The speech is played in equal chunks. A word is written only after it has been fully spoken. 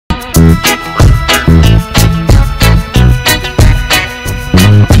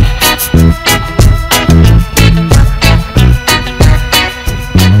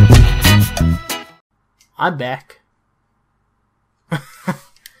I'm back.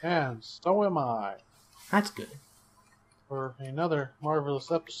 And so am I. That's good. For another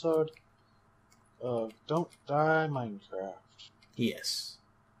marvelous episode of Don't Die Minecraft. Yes.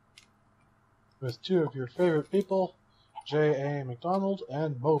 With two of your favorite people, J.A. McDonald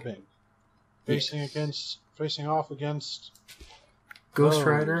and Mobinng. Facing off against Ghost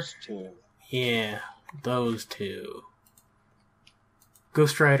Rider? those two. Yeah, those two.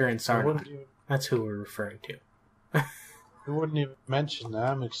 Ghost Rider and Sarnok. That's who we're referring to. We wouldn't even mention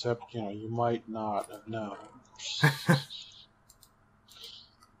them, except, you might not have known.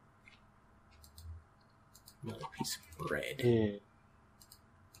 Another piece of bread. Yeah.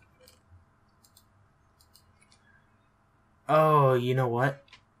 Oh, you know what?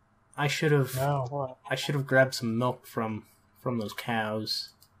 I should have. No, what? I should have grabbed some milk from those cows.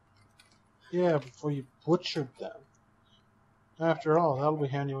 Yeah, before you butchered them. After all, that'll be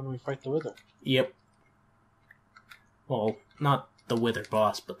handy when we fight the Wither. Yep. Well, not the Wither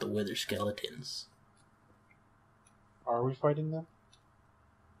boss, but the Wither skeletons. Are we fighting them?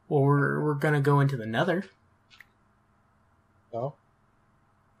 Well, we're gonna go into the Nether. No.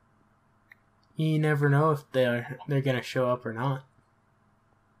 You never know if they're gonna show up or not.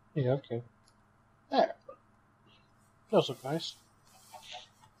 Yeah, okay. There. Those look nice.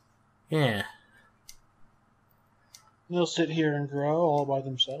 Yeah. They'll sit here and grow all by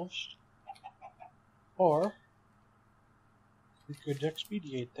themselves. Or we could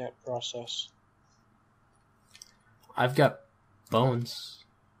expedite that process. I've got bones.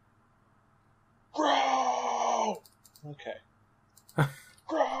 Grow! Okay.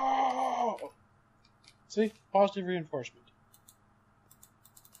 Grow! See? Positive reinforcement.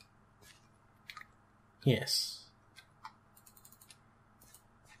 Yes.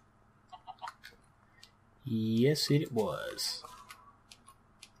 Yes, it was.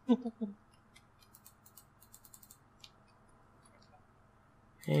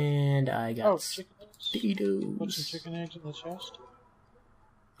 And I got chicken eggs. potatoes. Put some chicken eggs in the chest.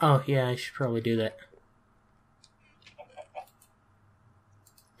 Oh, yeah, I should probably do that.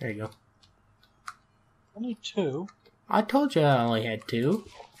 There you go. Only two. I told you I only had two.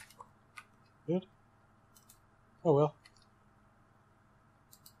 Good. Oh well.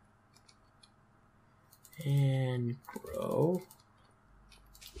 And grow.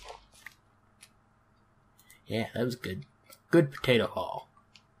 Yeah, that was good. Good potato haul.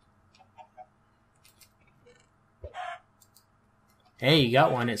 Hey, you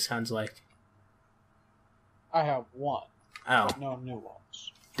got one, it sounds like. I have one. Oh, But no new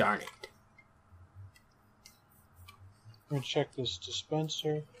ones. darn it. I'm gonna check this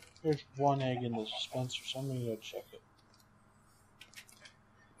dispenser. There's one egg in the dispenser, so I'm gonna go check it.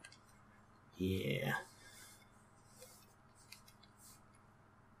 Yeah.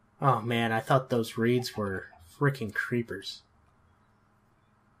 Oh man, I thought those reeds were freaking creepers.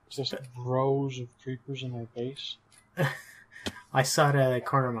 Just rows of creepers in their base. I saw it out of the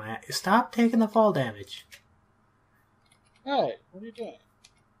corner of my eye. Stop taking the fall damage. Hey, what are you doing?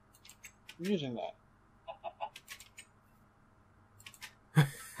 I'm using that.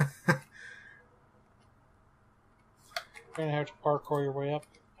 You're gonna have to parkour your way up.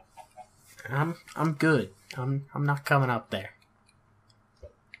 I'm good. I'm not coming up there. I'm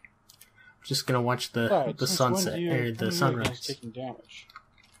just gonna watch the sunset or the sunrise. Taking damage.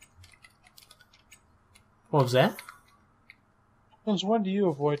 What was that? Since when do you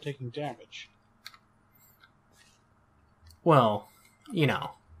avoid taking damage? Well,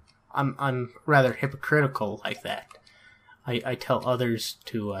 I'm rather hypocritical like that. I tell others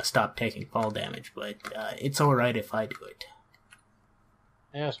to stop taking fall damage, but it's alright if I do it.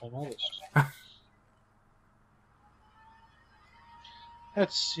 Yes, I noticed.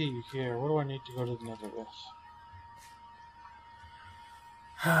 Let's see here. What do I need to go to the Nether with?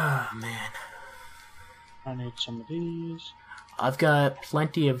 Ah, man. I need some of these. I've got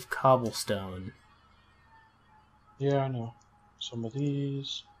plenty of cobblestone. Yeah, I know. Some of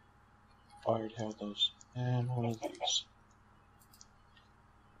these. I already have those. And one of these.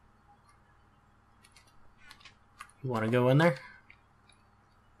 You want to go in there?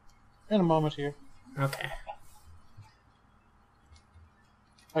 In a moment here. Okay.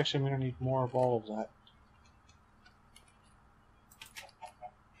 Actually, I'm going to need more of all of that.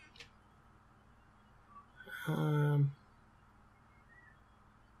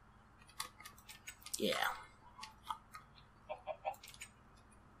 Yeah.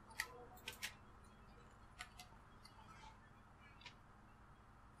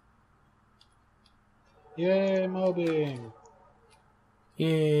 Yay, Mobinng!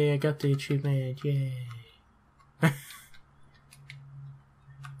 Yay, I got the achievement. Yay.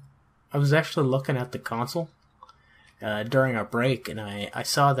 I was actually looking at the console during our break, and I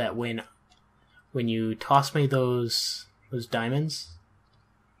saw that when you toss me those diamonds,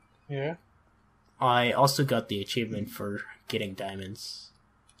 Yeah? I also got the achievement for getting diamonds.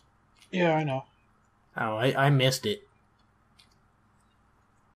 Yeah, I know. Oh, I missed it.